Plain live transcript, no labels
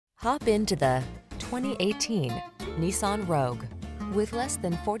Hop into the 2018 Nissan Rogue. With less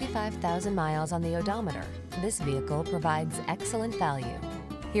than 45,000 miles on the odometer, this vehicle provides excellent value.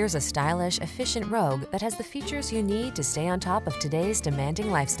 Here's a stylish, efficient Rogue that has the features you need to stay on top of today's demanding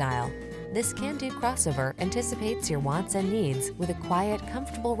lifestyle. This can-do crossover anticipates your wants and needs with a quiet,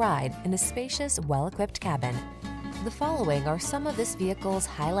 comfortable ride in a spacious, well-equipped cabin. The following are some of this vehicle's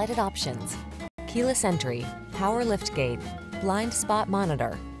highlighted options: keyless entry, power liftgate, blind spot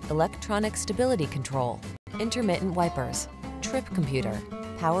monitor, electronic stability control, intermittent wipers, trip computer,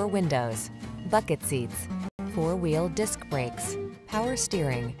 power windows, bucket seats, four-wheel disc brakes, power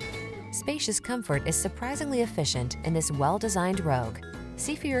steering. Spacious comfort is surprisingly efficient in this well-designed Rogue.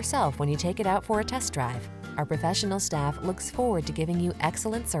 See for yourself when you take it out for a test drive. Our professional staff looks forward to giving you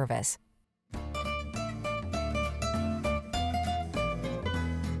excellent service.